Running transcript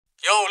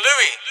Yo,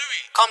 Louis,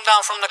 come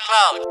down from the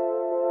cloud.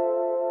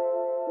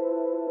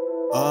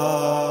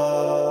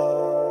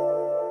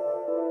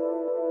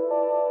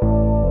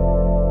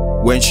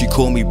 When she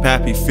call me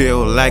pappy,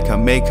 feel like I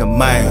make her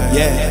mine.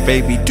 Yeah,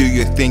 baby, do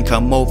you think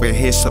I'm over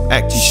here, stop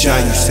acting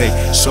shy? You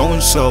say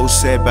so-and-so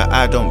said, but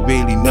I don't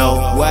really know.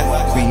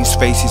 Queen's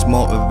face is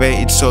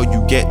motivated, so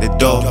you get the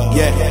dough.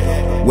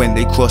 Yeah, when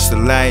they cross the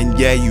line,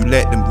 yeah, you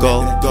let them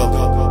go.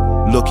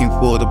 Looking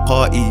for the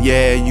party,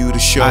 yeah, you the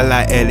show. I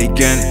like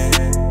elegant,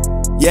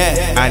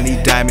 yeah, I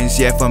need diamonds,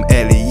 yeah, from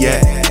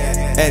Elliot.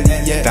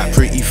 That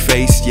pretty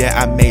face, yeah,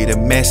 I made a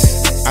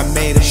mess.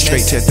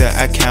 Straight to the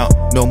account,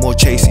 no more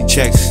chasing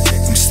checks.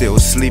 I'm still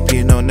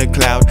sleeping on the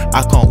cloud,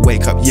 I can't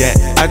wake up yet.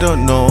 I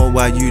don't know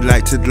why you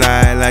like to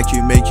lie like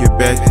you make your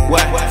bed.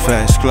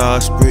 First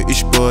class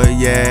British boy,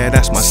 yeah,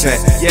 that's my set.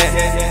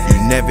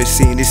 You never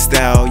seen this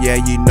style, yeah,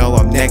 you know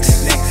I'm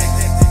next.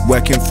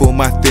 Working for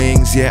my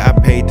things, yeah, I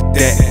paid the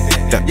debt.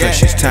 That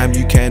precious time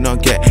you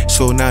cannot get,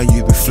 so now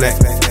you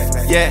reflect.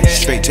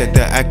 Straight to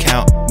the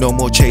account, no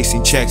more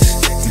chasing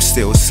checks. I'm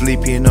still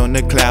sleeping on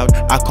the cloud,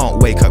 I can't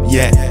wake up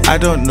yet. I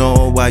don't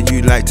know why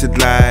you like to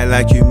lie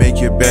like you make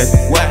your bed.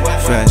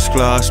 First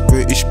class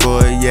British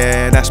boy,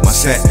 yeah, that's my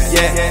set.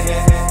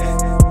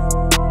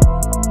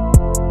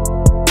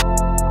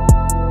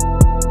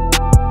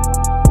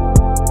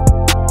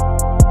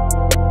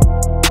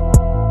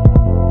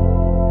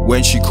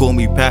 When she call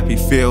me pappy,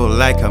 feel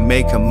like I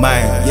make her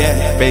mine.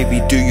 Yeah,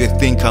 baby, do you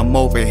think I'm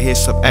over here,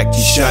 stop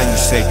acting shy? You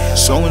say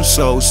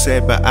so-and-so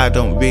said, but I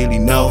don't really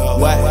know.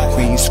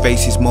 Queen's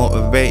face is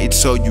motivated,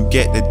 so you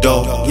get the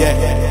dough.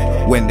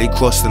 Yeah, when they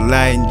cross the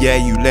line, yeah,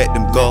 you let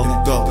them go.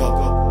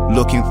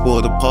 Looking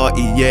for the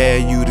party, yeah,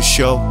 you the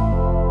show.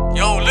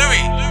 Yo,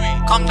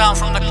 Louis, come down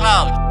from the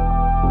cloud.